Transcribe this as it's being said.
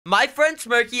My friend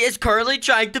Smirky is currently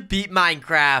trying to beat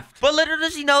Minecraft. But little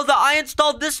does he know that I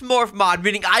installed this morph mod,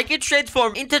 meaning I can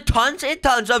transform into tons and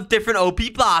tons of different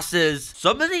OP bosses.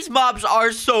 Some of these mobs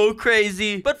are so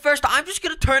crazy. But first, I'm just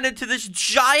gonna turn into this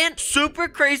giant, super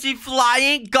crazy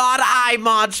flying god eye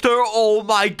monster. Oh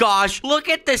my gosh. Look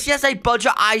at this. He has a bunch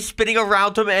of eyes spinning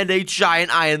around him and a giant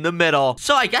eye in the middle.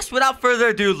 So I guess without further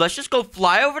ado, let's just go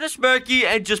fly over to Smirky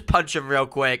and just punch him real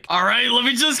quick. All right, let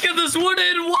me just get this one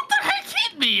in. What the heck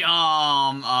hit me?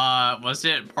 Was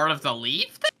it part of the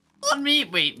leaf thing on me?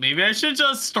 Wait, maybe I should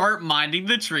just start minding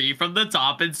the tree from the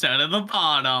top instead of the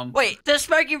bottom. Wait, does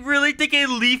Smirky really think a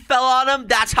leaf fell on him?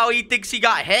 That's how he thinks he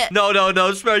got hit. No,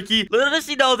 Smirky. Little does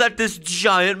he know that this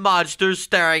giant monster's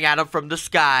staring at him from the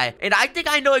sky. And I think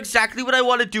I know exactly what I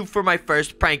want to do for my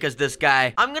first prank as this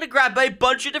guy. I'm gonna grab a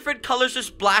bunch of different colors of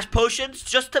splash potions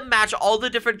just to match all the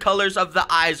different colors of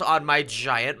the eyes on my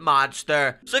giant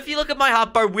monster. So if you look at my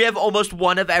hotbar, we have almost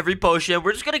one of every potion.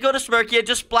 We're just gonna go to Smirky and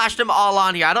just splash them all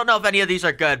on here. I don't know if any of these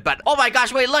are good, but oh my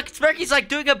gosh, wait, look, Smirky's like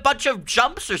doing a bunch of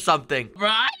jumps or something.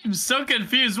 I'm so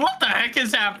confused. What the heck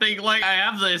is happening? Like, I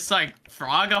have this like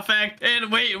frog effect,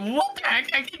 and wait, what the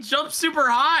heck? I can jump super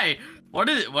high. What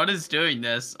is doing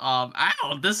this? Ow,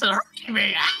 this is hurting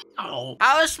me. Ow.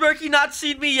 How has Smirky not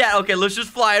seen me yet? Okay, let's just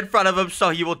fly in front of him so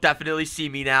he will definitely see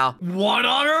me now. What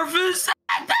on earth is that?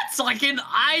 That's like an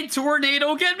eye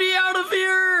tornado. Get me out of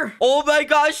here. Oh my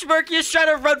gosh, Smirky is trying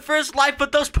to run for his life,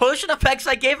 but those potion effects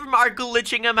I gave him are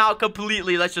glitching him out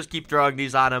completely. Let's just keep throwing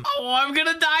these on him. Oh, I'm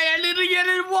gonna die. I need to get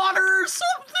in water or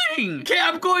something. Okay,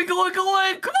 I'm going. Come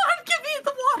on, give me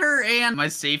the water. And am I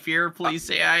safe here? Please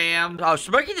say I am. Oh,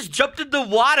 Smirky just jumped in the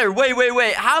water. Wait.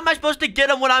 How am I supposed to get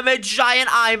him when I'm a giant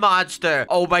eye monster?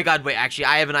 Oh my god, wait, actually,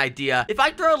 I have an idea. If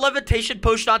I throw a levitation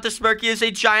potion onto Smirky as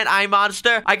a giant eye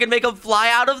monster, I can make him fly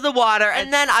out of the water,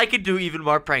 and then I can do even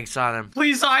more pranks on him.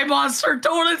 Please, eye monster,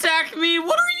 don't attack me.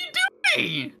 What are you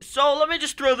doing? So let me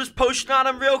just throw this potion on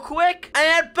him real quick,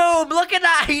 and boom, look at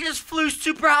that. He just flew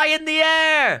super high in the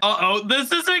air. Uh-oh,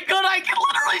 this isn't good. I can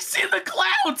literally see the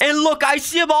clouds. And look, I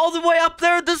see him all the way up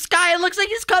there in the sky. It looks like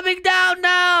he's coming down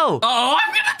now. Oh,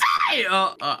 I'm gonna die.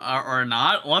 Or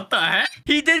not. What the heck?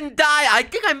 He didn't die. I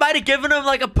think I might have given him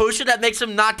like a potion that makes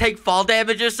him not take fall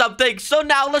damage or something. So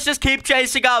now let's just keep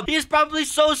chasing him. He's probably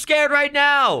so scared right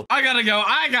now. I gotta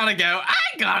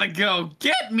go.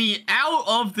 Get me out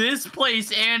of this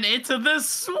place and into this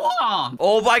swamp.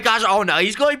 Oh my gosh. Oh no,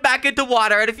 he's going back into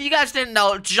water. And if you guys didn't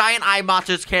know, giant eye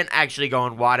monsters can't actually go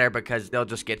in water because they'll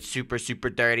just get super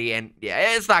dirty. And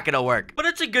yeah, it's not gonna work. But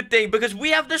it's a good thing because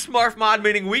we have this morph mod,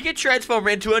 meaning we can transform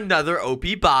into another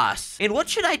OP boss. And what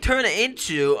should I turn it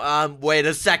into? Wait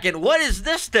a second. What is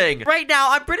this thing? Right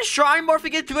now, I'm pretty sure I'm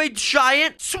morphing into a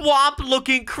giant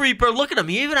swamp-looking creeper. Look at him.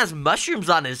 He even has mushrooms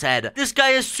on his head. This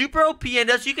guy is super OP, and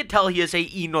as you can tell, he is a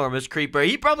enormous creeper.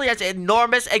 He probably has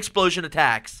enormous explosion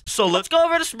attacks. So let's go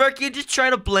over to Smirky and just try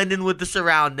to blend in with the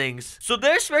surroundings. So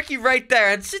there's Smirky right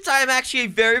there. And since I am actually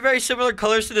very similar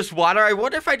colors to this water, I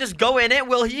wonder if I just go in it,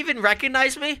 will he even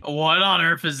recognize me? What on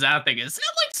earth is that thing? Is that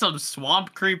like some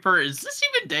swamp creeper? Is this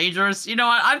even dangerous? You know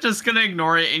what? I'm just gonna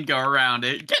ignore it and go around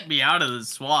it. Get me out of the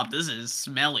swamp. This is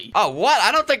smelly. Oh, what?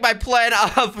 I don't think my plan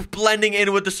of blending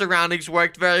in with the surroundings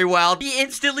worked very well. He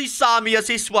instantly saw me as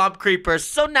a swamp creeper.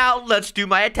 So now let's do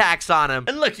my attacks on him.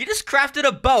 And look, he just crafted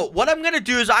a boat. What I'm gonna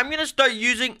do is I'm gonna start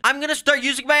using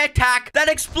my attack that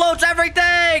explodes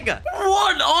everything.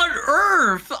 What on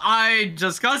earth? I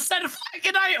just got set flag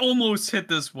and I almost hit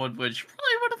this one, which probably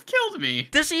would have killed me.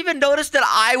 Does he even notice that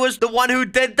I was the one who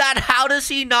did that? How does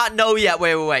he not know yet?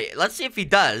 Wait. Let's see if he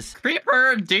does.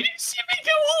 Creeper, did you see me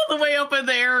go all the way up in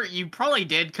there? You probably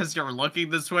did because you're looking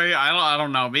this way. I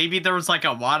don't know. Maybe there was like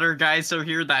a water geyser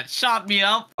here that shot me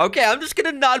up. Okay, I'm just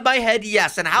gonna nod my head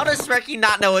yes. And how does Smirky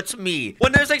not know it's me?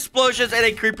 When there's explosions and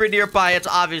a creeper nearby, it's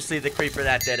obviously the creeper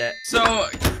that did it. So,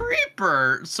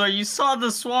 creeper, so you saw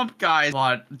the swamp guy.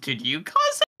 What, did you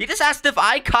cause it? He just asked if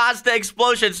I caused the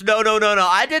explosions. No,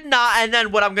 I did not. And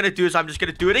then what I'm gonna do is I'm just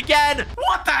gonna do it again.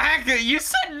 What the heck? You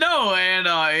said no, and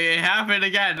it happened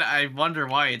again. I wonder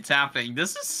why it's happening.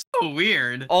 This is so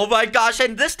weird. Oh my gosh,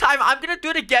 and this time I'm gonna do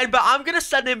it again, but I'm gonna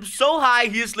send him so high,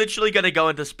 he's literally gonna go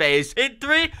into space. In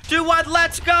 3, 2, 1,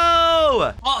 let's go!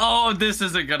 Uh-oh, this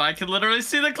isn't good. I can literally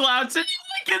see the clouds. And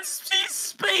can see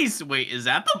space. Wait, is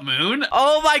that the moon?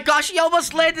 Oh my gosh, he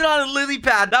almost landed on a lily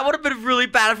pad. That would have been really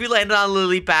bad if he landed on a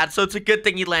lily pad, so it's a good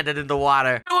thing he landed in the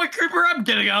water. You know what, Creeper? I'm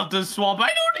getting out this swamp. I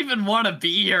don't even want to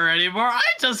be here anymore. I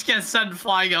just get sent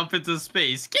flying up into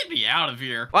space. Get me out of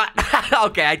here. What?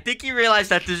 Okay, I think he realized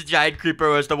that this giant creeper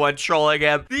was the one trolling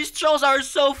him. These trolls are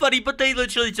so funny, but they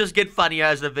literally just get funnier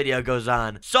as the video goes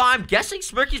on. So I'm guessing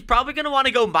Smirky's probably going to want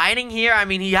to go mining here. I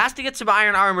mean, he has to get some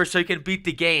iron armor so he can beat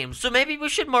the game. So maybe we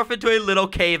should morph into a little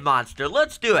cave monster.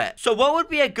 Let's do it. So what would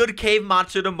be a good cave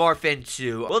monster to morph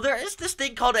into? Well, there is this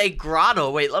thing called a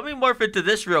grotto. Wait, let me morph into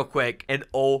this real quick. And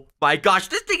oh my gosh,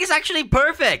 this thing is actually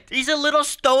perfect. He's a little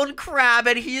stone crab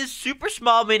and he is super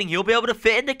small, meaning he'll be able to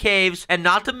fit into caves. And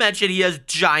not to mention, he has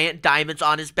giant diamonds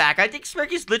on his back. I think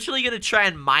Smirky's literally going to try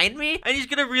and mine me. And he's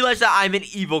going to realize that I'm an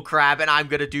evil crab and I'm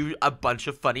going to do a bunch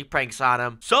of funny pranks on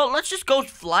him. So let's just go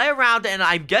fly around, and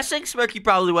I'm guessing Smirky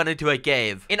probably went into a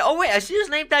cave. And oh wait, I see his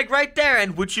name tag right there.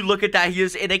 And would you look at that? He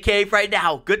is in a cave right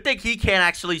now. Good thing he can't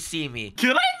actually see me.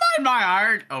 Can I mine my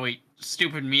iron? Oh wait.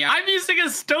 Stupid me. I'm using a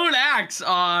stone axe.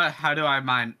 How do I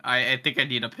mine? I think I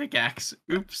need a pickaxe.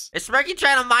 Oops. Is Smirky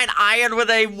trying to mine iron with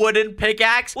a wooden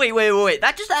pickaxe? Wait.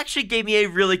 That just actually gave me a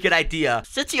really good idea.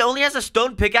 Since he only has a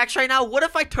stone pickaxe right now, what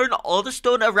if I turn all the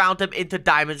stone around him into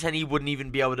diamonds and he wouldn't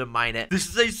even be able to mine it? This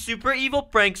is a super evil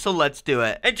prank, so let's do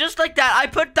it. And just like that, I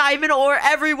put diamond ore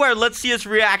everywhere. Let's see his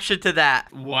reaction to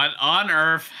that. What on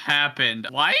earth happened?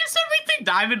 Why is everything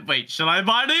diamond? Wait, should I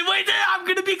mine it? Wait, I'm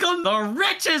gonna become the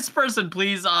richest person.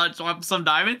 Please, drop some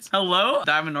diamonds. Hello?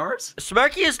 Diamond ores?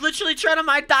 Smirky is literally trying to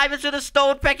mine diamonds with a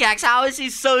stone pickaxe. How is he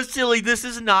so silly? This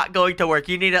is not going to work.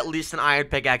 You need at least an iron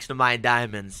pickaxe to mine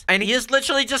diamonds. And he is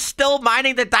literally just still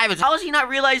mining the diamonds. How is he not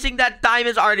realizing that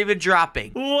diamonds aren't even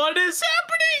dropping? What is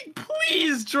happening?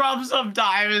 Please drop some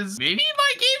diamonds. Maybe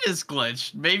my game is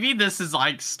glitched. Maybe this is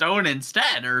like stone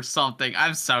instead or something.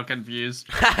 I'm so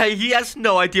confused. He has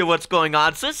no idea what's going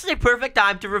on. So this is a perfect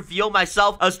time to reveal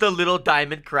myself as the little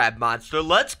diamond crab monster.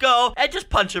 Let's go and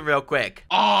just punch him real quick.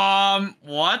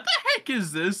 What the heck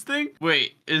is this thing?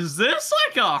 Wait, is this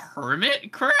like a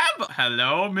hermit crab?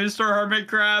 Hello, Mr. Hermit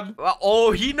Crab?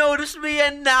 Oh, he noticed me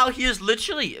and now he is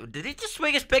literally... Did he just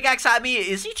swing his pickaxe at me?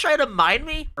 Is he trying to mine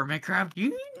me? Hermit Crab,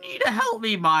 you need to help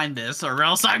me mine this or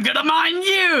else I'm gonna mine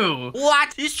you.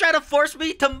 What? He's trying to force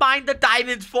me to mine the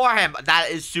diamonds for him. That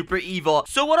is super evil.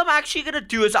 So what I'm actually gonna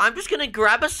do is I'm just gonna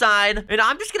grab a sign and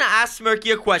I'm just gonna ask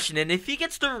Smirky a question. And if he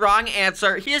gets the wrong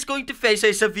answer, he is going to face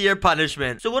a severe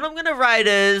punishment. So what I'm gonna write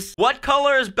is, what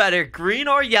color is better, green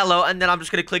or yellow? And then I'm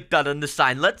just gonna click done on the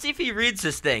sign. Let's see if he reads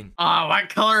this thing. What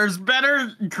color is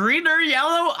better, green or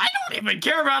yellow? I don't even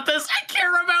care about this. I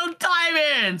care about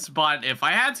diamonds. But if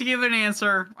I had to give an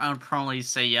answer, I would probably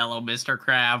say yellow, Mr.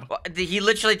 Crab. Well, he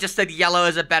literally just said yellow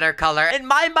is a better color. And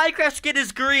my Minecraft skin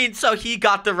is green, so he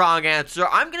got the wrong answer.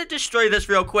 I'm gonna destroy this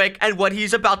real quick. And what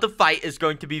he's about to fight is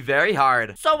going to be very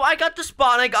hard. So I got the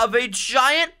spawning of a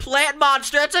giant plant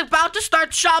monster. It's about to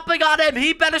start chopping on him.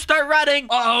 He better start running.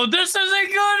 Oh, this isn't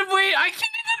good. Wait, I can't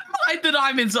even mine the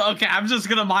diamonds. Okay, I'm just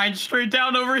gonna mine straight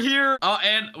down over here. Oh,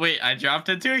 and wait, I dropped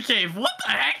into a cave. What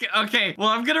the heck? Okay, well,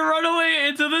 I'm gonna run away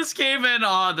into this cave and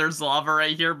there's lava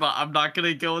right here, but I'm not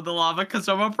gonna go in the lava because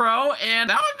I'm a pro. And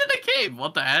now I'm in a cave.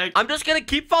 What the heck? I'm just gonna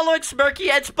keep following Smirky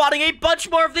and spawning a bunch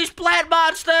more of these plant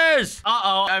monsters.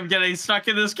 Uh-oh, I'm getting stuck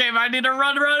in this cave. I need to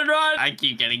run. I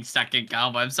keep getting stuck in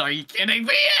cobwebs. Are you kidding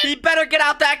me? He better get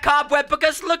out that cobweb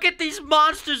because look at these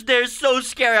monsters. They're so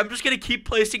scary. I'm just gonna keep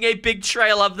placing a big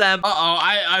trail of them. Uh-oh,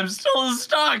 I'm still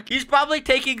stuck. He's probably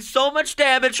taking so much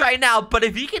damage right now, but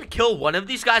if he can kill one of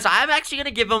these guys, I'm actually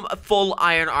gonna give him a full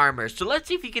iron armor. So let's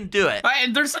see if he can do it. All right,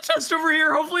 and there's a chest over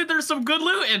here. Hopefully there's some good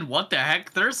loot. And what the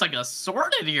heck? There's like a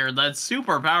sword in here that's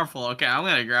super powerful. Okay, I'm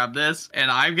gonna grab this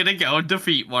and I'm gonna go and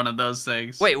defeat one of those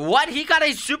things. Wait, what? He got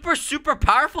a super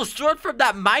powerful sword from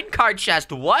that minecart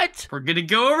chest. What? We're gonna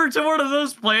go over to one of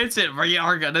those plants and we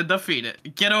are gonna defeat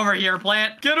it. Get over here,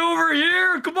 plant. Get over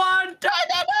here. Come on. Die.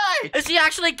 Is he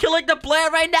actually killing the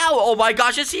plant right now? Oh my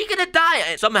gosh, is he gonna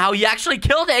die? Somehow he actually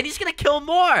killed it and he's gonna kill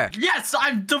more. Yes,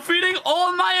 I'm defeating all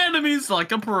of my enemies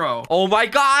like a pro. Oh my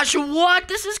gosh, what?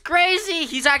 This is crazy.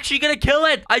 He's actually gonna kill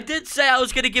it. I did say I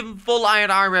was gonna give him full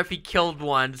iron armor if he killed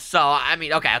one. So, I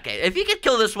mean, okay. If he can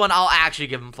kill this one, I'll actually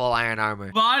give him full iron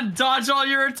armor. Come on, dodge all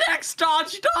your attacks.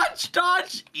 Dodge.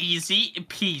 Easy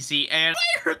peasy. And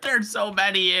I heard there's so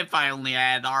many if I only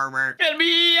had armor. Get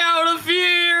me out of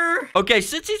here. Okay,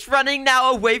 since he's running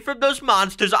now away from those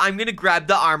monsters, I'm gonna grab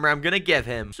the armor I'm gonna give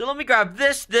him. So let me grab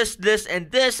this,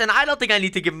 and this, and I don't think I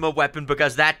need to give him a weapon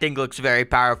because that thing looks very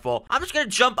powerful. I'm just gonna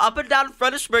jump up and down in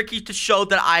front of Smirky to show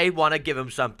that I want to give him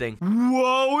something.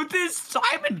 Whoa, this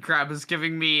diamond crab is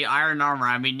giving me iron armor.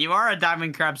 I mean, you are a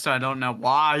diamond crab, so I don't know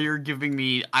why you're giving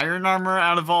me iron armor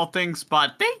out of all things,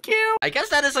 but thank you. I guess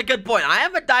that is a good point. I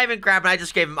am a diamond crab and I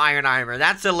just gave him iron armor.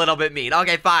 That's a little bit mean.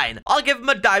 Okay, fine. I'll give him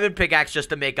a diamond pickaxe just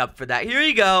to make up for that. Here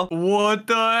you go. What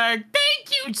the heck?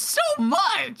 Thank you so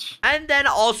much. And then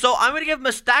also, I'm going to give him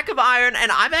a stack of iron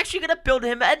and I'm actually going to build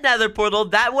him a nether portal.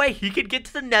 That way he can get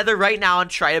to the nether right now and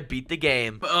try to beat the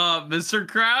game. Mr.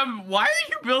 Crab, why are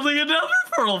you building a nether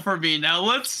portal for me? Now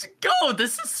let's go.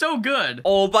 This is so good.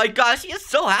 Oh my gosh, he is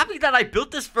so happy that I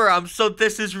built this for him. So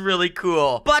this is really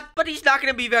cool. But he's not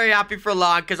going to be very happy for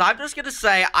long because I'm just going to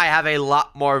say I have a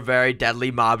lot more very deadly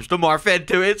mobs to morph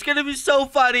into. It's going to be so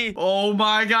funny. Oh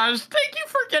my gosh. Thank you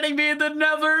for getting me in the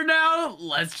nether now.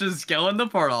 Let's just go in the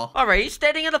portal. All right, he's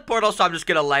standing in the portal, so I'm just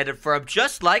going to light it for him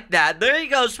just like that. There you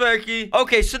go, Smirky.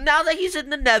 Okay, so now that he's in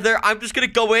the nether, I'm just going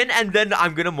to go in and then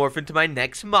I'm going to morph into my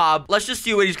next mob. Let's just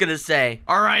see what he's going to say.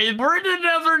 All right, we're in the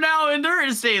nether now and there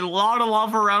is a lot of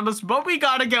lava around us, but we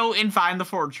got to go and find the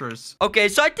fortress. Okay,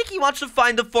 so I think he wants to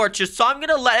find the fortress, so I'm going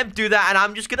to let him do that and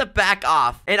I'm just going to back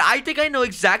off. And I think I know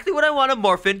exactly what I want to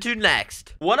morph into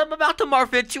next. What I'm about to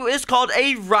morph into is called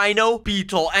a rhino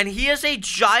beetle, and he is a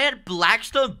giant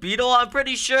blackstone beetle, I'm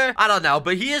pretty sure. I don't know,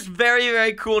 but he is very,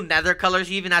 very cool nether colors.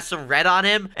 He even has some red on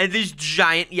him and these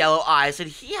giant yellow eyes, and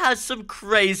he has some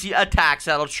crazy attacks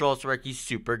that'll troll Smirky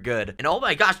super good. And oh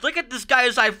my gosh, look at this guy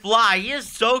as I fly. He is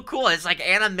so cool. His like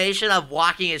animation of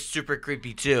walking is super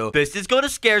creepy too. This is going to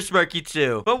scare Smirky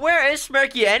too. But where is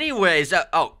Smirky anyways?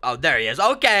 Oh, there he is.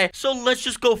 Okay, so let's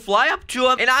just go fly up to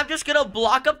him, and I'm just gonna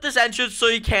block up this entrance so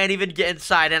he can't even get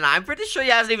inside, and I'm pretty sure he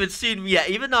hasn't even seen me yet,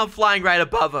 even though I'm flying right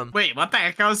above him. Wait, what the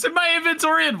heck? I was in my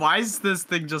inventory, and why is this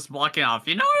thing just blocking off?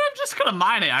 You know what? I'm just gonna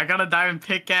mine it. I got a diamond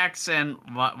pickaxe, and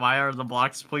why are the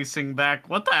blocks placing back?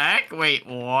 What the heck? Wait,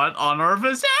 what on earth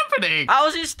is happening? How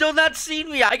is he still not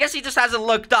seen me? I guess he just hasn't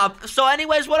looked up. So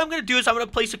anyways, what I'm gonna do is I'm gonna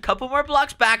place a couple more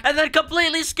blocks back and then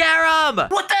completely scare him.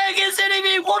 What the heck is hitting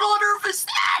me? What on earth is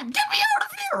that? Get me out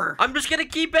of here! I'm just gonna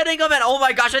keep hitting him, and oh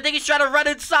my gosh, I think he's trying to run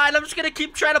inside. I'm just gonna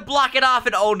keep trying to block it off,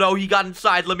 and oh no, he got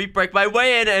inside. Let me break my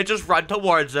way in and just run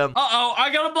towards him. Uh-oh,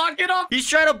 I gotta block it off. He's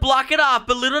trying to block it off,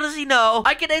 but little does he know,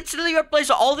 I can instantly replace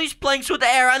all these planks with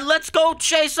air, and let's go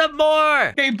chase him more.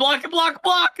 Okay, block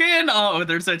in. Oh,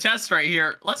 there's a chest right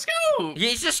here. Let's go.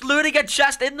 He's just looting a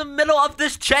chest in the middle of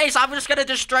this chase. I'm just gonna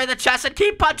destroy the chest and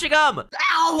keep punching him.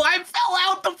 Ow, I fell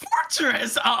out the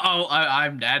fortress. Uh-oh,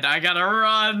 I'm dead. I gotta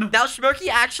run. Now, Smirky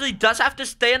actually does have to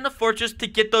stay in the fortress to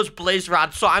get those blaze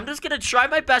rods, so I'm just gonna try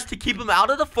my best to keep him out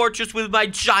of the fortress with my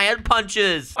giant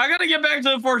punches. I gotta get back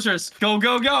to the fortress. Go,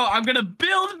 go, go. I'm gonna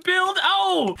build.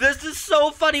 Oh! This is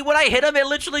so funny. When I hit him, it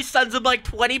literally sends him like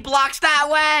 20 blocks that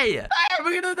way. I'm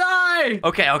gonna die.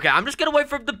 Okay. I'm just gonna wait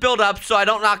for him to build up so I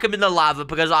don't knock him in the lava,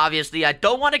 because obviously I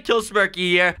don't want to kill Smirky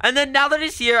here. And then now that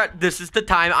he's here, this is the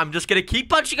time. I'm just gonna keep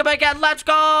punching him again. Let's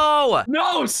go.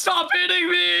 No, stop hitting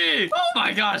me. Oh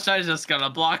my gosh, I just gotta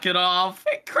block it off.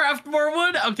 Craft more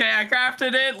wood. Okay, I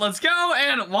crafted it. Let's go.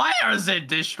 And why is it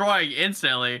destroying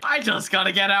instantly? I just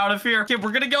gotta get out of here. Okay,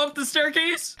 we're gonna go up the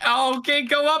staircase. Okay,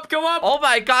 go up. Oh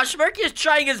my gosh, Smirky is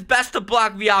trying his best to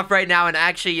block me off right now, and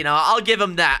actually, you know, I'll give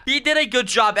him that. He did a good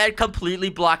job at completely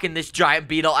blocking this giant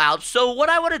beetle out. So what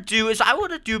I want to do is I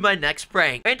want to do my next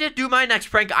prank. And to do my next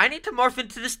prank, I need to morph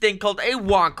into this thing called a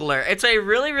wonkler. It's a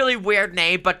really, really weird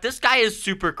name, but this guy is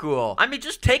super cool. I mean,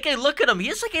 just take a look at him.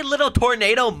 He's like a little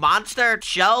tornado monster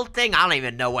shell thing. I don't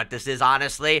even know what this is,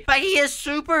 honestly, but he is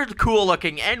super cool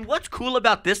looking. And what's cool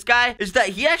about this guy is that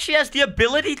he actually has the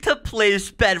ability to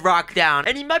place bedrock down.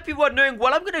 And you might be wondering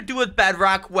what I'm gonna do with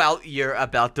bedrock. Well, you're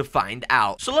about to find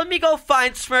out. So let me go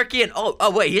find Smirky, and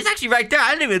oh wait, he's actually right there.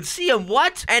 I didn't even see him.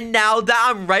 What? And now that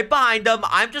I'm right behind him,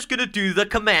 I'm just gonna do the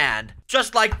command.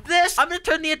 Just like this, I'm gonna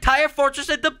turn the entire fortress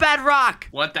into bedrock.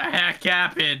 What the heck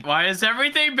happened? Why is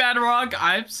everything bedrock?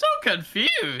 I'm so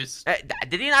confused.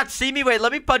 Did he not see me? Wait,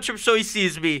 let me punch him so he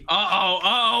sees me.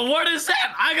 Uh-oh, what is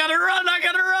that? I gotta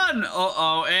run.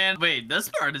 Uh-oh, and wait, this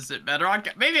part isn't bedrock.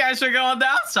 Maybe I should go on the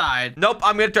outside. Nope,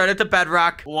 I'm gonna turn it to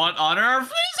bedrock. What on earth is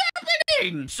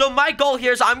happening? So my goal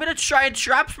here is I'm gonna try and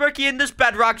trap Smirky in this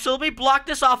bedrock. So let me block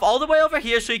this off all the way over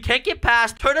here so he can't get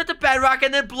past, turn it to bedrock,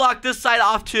 and then block this side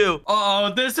off too.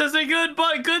 Uh-oh, this isn't good,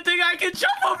 but good thing I can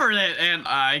jump over it, and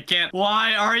I can't.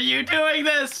 Why are you doing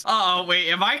this? Uh-oh, wait,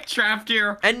 am I trapped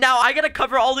here? And now I gotta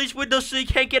cover all these windows so you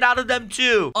can't get out of them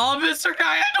too. Oh, Mr.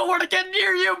 Guy, I don't want to get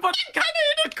near you, but I'm kind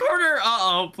of in a corner.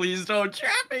 Uh-oh, no, please don't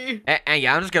trap me. And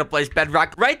yeah, I'm just gonna place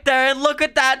bedrock right there, and look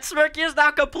at that. Smirky is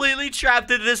now completely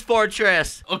trapped in this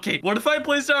fortress. Okay, what if I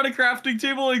place down a crafting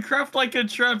table and craft like a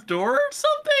trapdoor or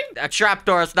something? A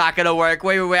trapdoor is not gonna work.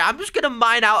 Wait. I'm just gonna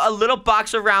mine out a little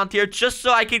box around here just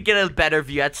so I can get a better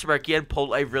view at Smirky and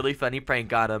pull a really funny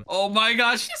prank on him. Oh my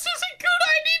gosh, this isn't good.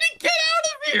 I need to get out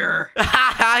of here.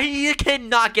 You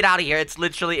cannot get out of here. It's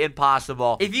literally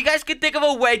impossible. If you guys can think of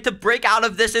a way to break out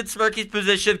of this in Smirky's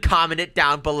position, comment it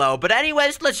down below. But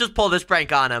anyways, let's just pull this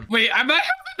prank on him. Wait, I might have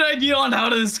an idea on how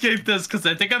to escape this because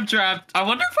I think I'm trapped. I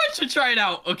wonder if I should try it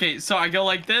out. Okay, so I go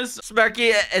like this.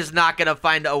 Smirky is not gonna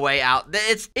find a way out.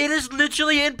 It is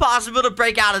literally impossible to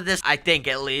break out of this, I think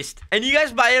at least. And you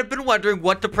guys might have been wondering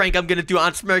what the prank I'm gonna do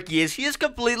on Smirky is. He has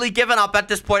completely given up at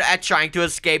this point at trying to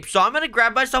escape. So I'm gonna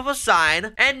grab myself a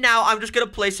sign, and now I'm just gonna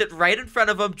place it right in front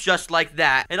of him just like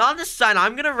that. And on this sign,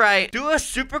 I'm gonna write, do a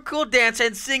super cool dance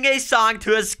and sing a song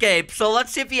to escape. So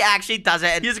let's see if he actually does it.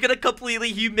 And he's gonna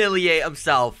completely humiliate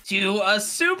himself. Do a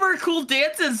super cool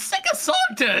dance and sing a song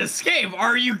to escape.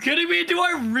 Are you kidding me? Do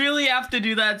I really have to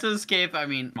do that to escape? I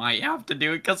mean, might have to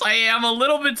do it because I am a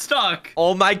little bit stuck.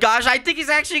 Oh my gosh, I think he's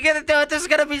actually gonna do it. This is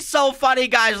gonna be so funny,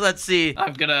 guys. Let's see.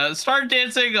 I'm gonna start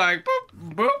dancing like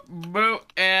boop, boop, boop,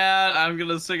 and I'm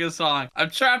gonna sing a song. I'm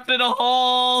trapped in a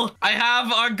hole. I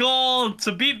have a goal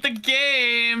to beat the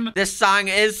game. This song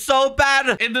is so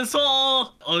bad. In this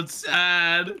hole. Oh, it's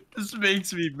sad. This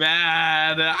makes me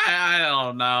mad. I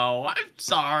don't know. I'm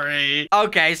sorry.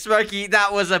 Okay, Smirky,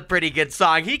 that was a pretty good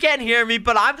song. He can't hear me,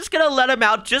 but I'm just gonna let him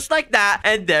out just like that.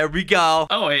 And there we go.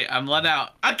 Oh, wait, I'm let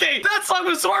out. Okay, that song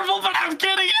was horrible, but I'm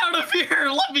getting out of here.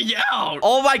 Let me out.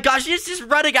 Oh my gosh, he's just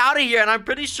running out of here. And I'm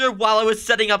pretty sure while I was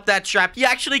setting up that trap, he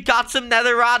actually got some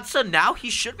nether rods. So now he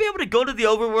should be able to go to the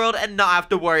overworld and not have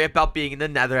to worry about being in the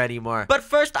nether anymore. But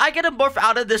first, I gotta morph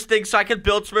out of this thing so I can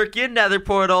build Smirky a nether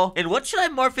portal. And what should I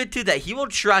morph into that he will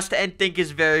trust and think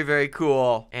is very, very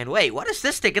cool? And wait, what is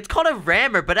this thing? It's called a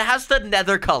rammer, but it has the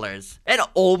nether colors. And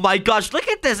oh my gosh, look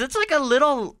at this. It's like a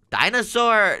little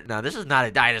dinosaur. No, this is not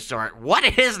a dinosaur.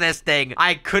 What is this thing?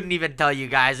 I couldn't even tell you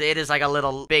guys. It is like a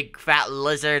little big fat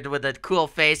lizard with a cool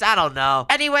face. I don't know.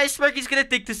 Anyway, Smirky's gonna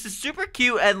think this is super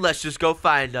cute, and let's just go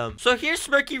find him. So here's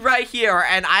Smirky right here,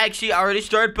 and I actually already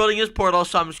started building his portal,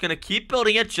 so I'm just gonna keep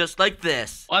building it just like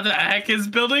this. What the heck is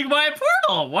building my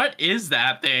portal? What is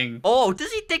that thing? Oh,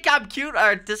 does he think I'm cute,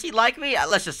 or does he like me?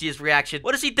 Let's just see his reaction.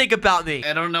 What does he think about me?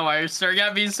 I don't know why you're staring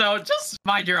at me, so just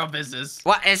mind your own business.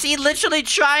 What, is he literally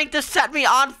trying to set me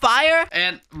on fire?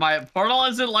 And my portal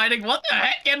isn't lighting. What the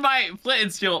heck? And my flint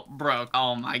and steel broke.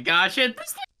 Oh my gosh, and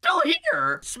this thing's still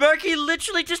here. Smirky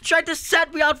literally just tried to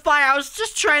set me on fire. I was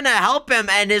just trying to help him,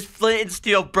 and his flint and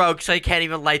steel broke, so he can't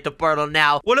even light the portal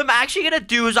now. What I'm actually gonna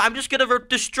do is I'm just gonna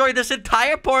destroy this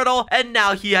entire portal, and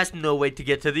now he has no way to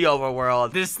get to the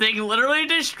overworld. This thing literally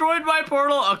destroyed my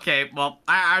portal. Okay, well,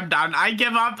 I'm done. I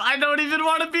give up. I don't even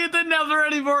want to be in the nether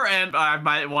anymore, and I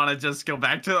might want to just go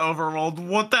back to the overworld.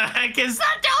 What the heck is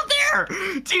that down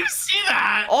there? Do you see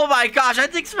that? Oh my gosh, I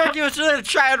think Smirky was gonna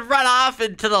try and run off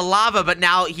into the lava, but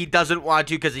now he doesn't want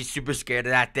to because he's super scared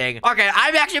of that thing. Okay,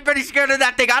 I'm actually pretty scared of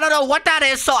that thing. I don't know what that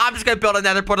is, so I'm just gonna build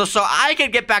another portal so I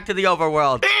can get back to the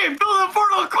overworld. Hey, build a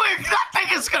portal quick! That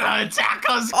thing is gonna attack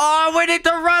us! Oh, we need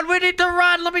to run! We need to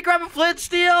run! Let me grab a flint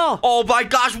steel! Oh my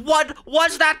gosh, what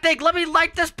was that thing? Let me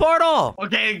light this portal!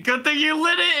 Okay, good thing you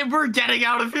lit it and we're getting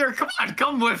out of here. Come on,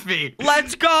 come with me.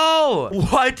 Let's go!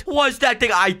 What was that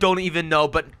thing? I don't even know,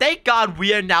 but thank God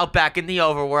we are now back in the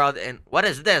overworld. And what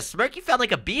is this? Smirky found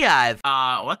like a beehive.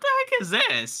 What the heck is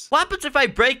this? What happens if I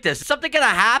break this? Is something gonna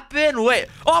happen? Wait.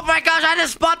 Oh my gosh, I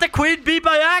just spot the queen bee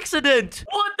by accident.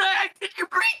 What the heck did you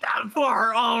break that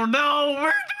for? Oh no,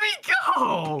 where did we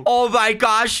go? Oh my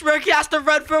gosh, Smirky has to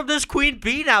run from this queen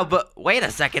bee now. But wait a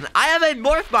second, I have a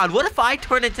morph mod. What if I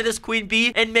turn into this queen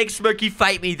bee and make Smirky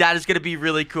fight me? That is gonna be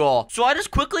really cool. So I just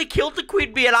quickly killed the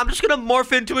queen bee, and I'm just gonna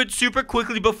morph into it super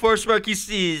quickly before Smirky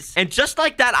sees. And just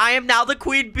like that, I am now the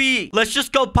queen bee. Let's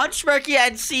just go punch Smirky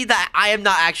and see that I am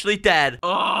not actually dead.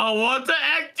 Oh, what the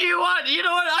heck do you want? You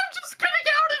know what? I'm just getting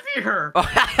out of here.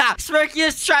 Smirky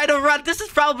is trying to run. This is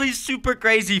probably super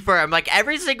crazy for him. Like,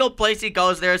 every single place he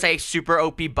goes, there's a super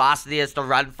OP boss that he has to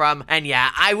run from. And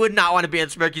yeah, I would not want to be in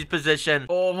Smirky's position.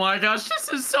 Oh my gosh, this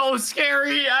is so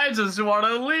scary. I just want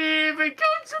to leave and go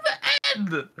to the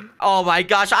again. Oh my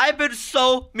gosh, I've been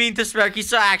so mean to Smirky.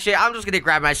 So actually, I'm just gonna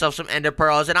grab myself some ender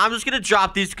pearls and I'm just gonna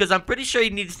drop these because I'm pretty sure he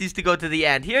needs these to go to the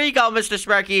end. Here you go, Mr.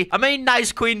 Smirky. I'm a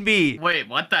nice queen bee. Wait,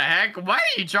 what the heck? Why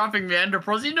are you dropping me ender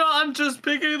pearls? You know, I'm just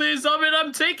picking these up and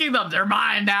I'm taking them. They're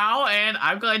mine now, and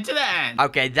I'm going to the end.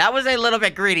 Okay, that was a little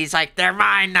bit greedy. He's like, they're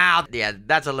mine now. Yeah,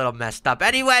 that's a little messed up.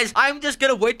 Anyways, I'm just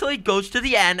gonna wait till he goes to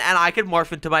the end and I can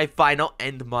morph into my final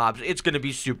end mobs. It's gonna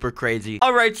be super crazy.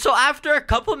 Alright, so after a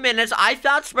couple minutes, I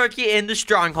found Smirky in the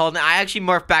stronghold and I actually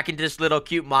morphed back into this little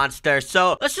cute monster.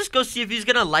 So let's just go see if he's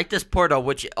gonna light this portal,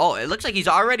 which, oh, it looks like he's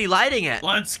already lighting it.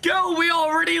 Let's go. We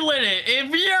already lit it.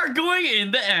 And we are going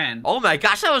in the end. Oh my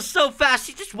gosh, that was so fast.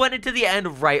 He just went into the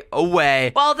end right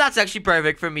away. Well, that's actually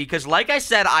perfect for me because like I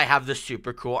said, I have the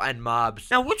super cool end mobs.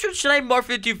 Now, which one should I morph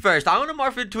into first? I want to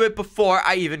morph into it before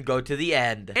I even go to the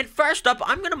end. And first up,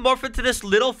 I'm gonna morph into this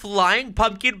little flying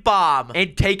pumpkin bomb.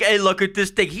 And take a look at this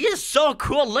thing. He is so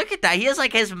cool. Look at that. He has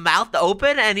like his mouth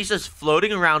open and he's just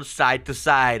floating around side to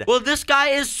side. Well, this guy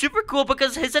is super cool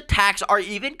because his attacks are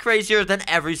even crazier than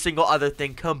every single other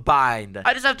thing combined.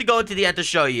 I just have to go into the end to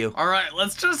show you. All right,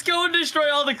 let's just go and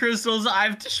destroy all the crystals.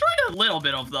 I've destroyed a little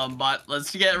bit of them, but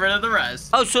let's get rid of the rest.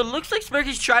 Oh, so it looks like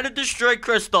Smirky's trying to destroy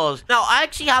crystals. Now, I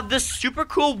actually have this super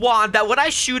cool wand that when I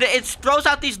shoot it, it throws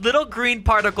out these little green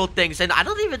particle things. And I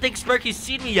don't even think Smirky's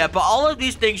seen me yet, but all of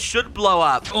these things should blow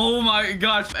up. Oh my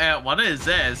gosh, what is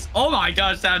this? Oh my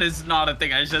gosh, that is not a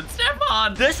thing I should step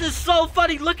on. This is so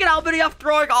funny. Look at how many I'm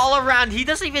throwing all around. He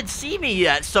doesn't even see me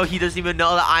yet, so he doesn't even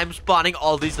know that I'm spawning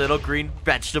all these little green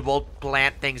vegetable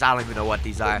plant things. I don't even know what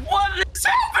these are. What is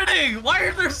happening? Why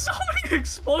are there so many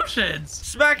explosions?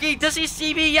 Smirky, does he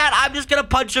see me yet? I'm just gonna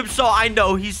punch him so I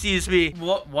know he sees me.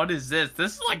 What is this?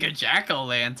 This is like a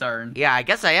jack-o'-lantern. Yeah, I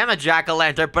guess I am a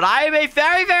jack-o'-lantern, but I am a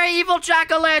very, very evil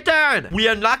jack-o'-lantern. We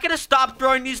are not gonna stop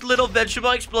throwing these little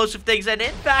vegetable explosive things, and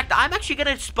in fact, I'm actually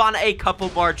gonna spawn a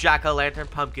couple more jack-o'-lantern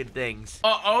pumpkin things.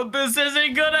 Uh-oh, this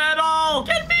isn't good at all.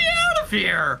 Get me out of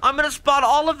here. I'm gonna spawn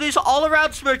all of these all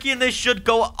around Smirky, and they should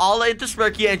go all into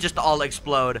Smirky and just all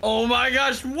explode. Oh my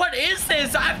gosh, what is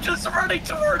this? I'm just running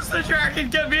towards the dragon.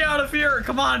 Get me out of here.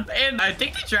 Come on. And I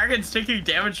think the dragon's taking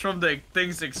damage from the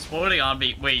things exploding on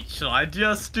me. Wait, should I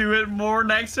just do it more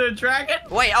next to the dragon?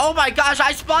 Wait, oh my gosh,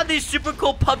 I spawned these super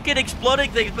cool pumpkin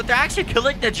exploding things, but they're actually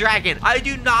killing the dragon. I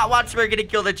do not want Smirky to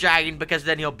kill the dragon because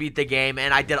then he'll beat the game,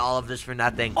 and I did all of this for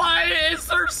nothing. Why is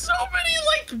there so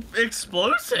many, like,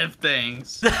 explosive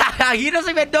things? He doesn't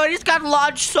even know. He's got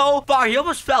launched so far. He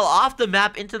almost fell off the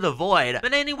map into the void.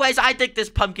 But anyways, I think this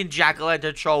pumpkin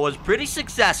jack-o'-lantern troll was pretty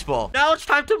successful. Now it's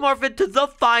time to morph into the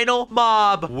final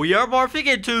mob. We are morphing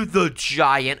into the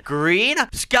giant green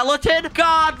skeleton.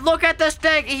 God, look at this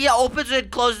thing. He opens and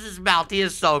closes his mouth. He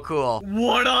is so cool.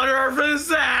 What on earth is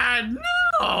that?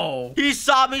 No! He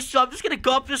saw me, so I'm just gonna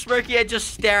go up to Smirky and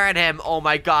just stare at him. Oh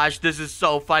my gosh, this is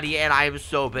so funny, and I am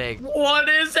so big. What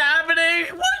is happening?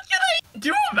 What can I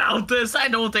do about this? I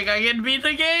don't think I can beat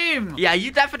the game. Yeah,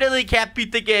 you definitely can't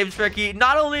beat the game, Smirky.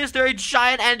 Not only is there a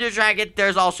giant ender dragon,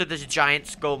 there's also this giant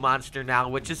skull monster now,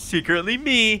 which is secretly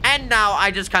me. And now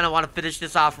I just kind of want to finish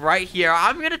this off right here.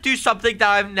 I'm gonna do something that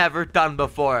I've never done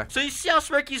before. So you see how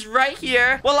Smirky's right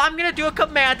here? Well, I'm gonna do a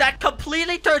command that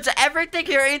completely turns everything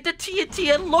here into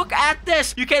TNT. And look at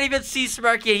this. You can't even see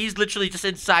Smirky. He's literally just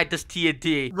inside this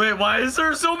TNT. Wait, why is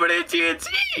there so many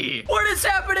TNT? What is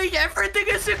happening? Everything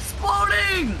is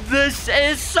exploding. This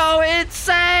is so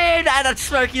insane. And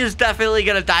Smirky is definitely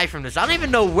gonna die from this. I don't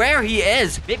even know where he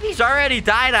is. Maybe he's already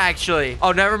died, actually.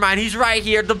 Oh, never mind. He's right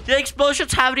here. The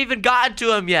explosions haven't even gotten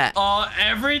to him yet.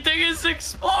 Everything is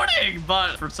exploding.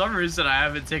 But for some reason, I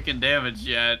haven't taken damage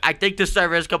yet. I think the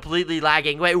server is completely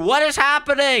lagging. Wait, what is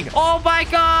happening? Oh my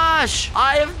gosh.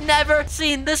 I have never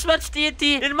seen this much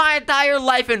TNT in my entire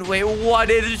life. And wait, what?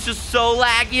 It is just so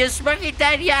laggy. Is Smirky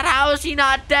dead yet? How is he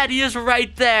not dead? He is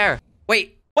right there.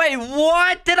 Wait,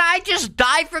 what? Did I just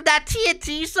die from that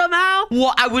TNT somehow?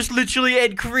 Well, I was literally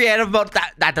in creative mode.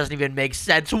 That doesn't even make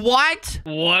sense. What?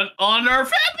 What on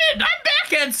earth happened? I'm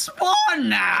back at spawn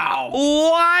now.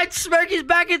 What? Smirky's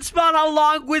back in spawn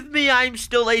along with me. I'm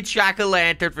still a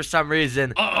jack-o'-lantern for some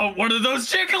reason. Uh-oh, one of those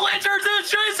jack-o'-lanterns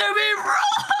is chasing me.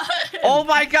 Run! Oh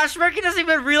my gosh, Smirky doesn't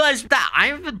even realize that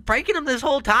I've been pranking him this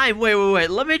whole time. Wait.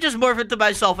 Let me just morph into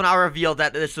myself and I'll reveal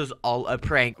that this was all a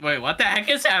prank. Wait, what the heck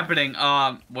is happening?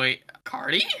 Wait,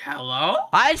 Carty? Hello?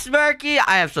 Hi, Smirky.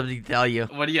 I have something to tell you.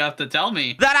 What do you have to tell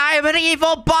me? That I am an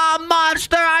evil bomb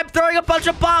monster. I'm throwing a bunch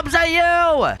of bombs at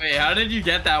you. Wait, how did you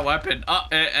get that weapon?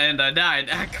 And I died.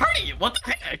 Carty, what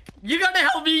the heck? You gotta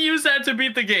help me use that to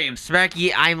beat the game.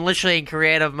 Smirky, I'm literally in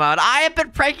creative mode. I have been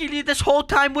pranking you this whole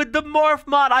time with the morph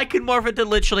mod. I can morph into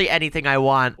literally anything I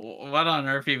want. What on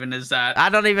earth even is that? I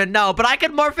don't even know, but I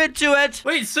can morph into it.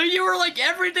 Wait, so you were like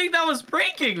everything that was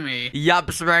pranking me? Yup,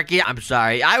 Smirky, I'm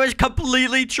sorry. I was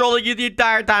completely trolling you the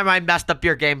entire time. I messed up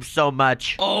your game so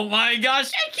much. Oh my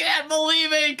gosh, I can't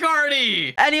believe it,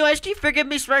 Carty. Anyways, do you forgive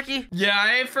me, Smirky? Yeah,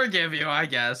 I forgive you, I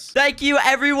guess. Thank you,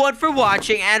 everyone, for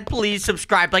watching, and please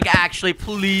subscribe. Like, actually,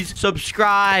 please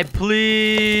subscribe.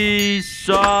 Please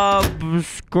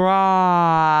subscribe.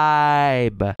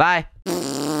 Bye.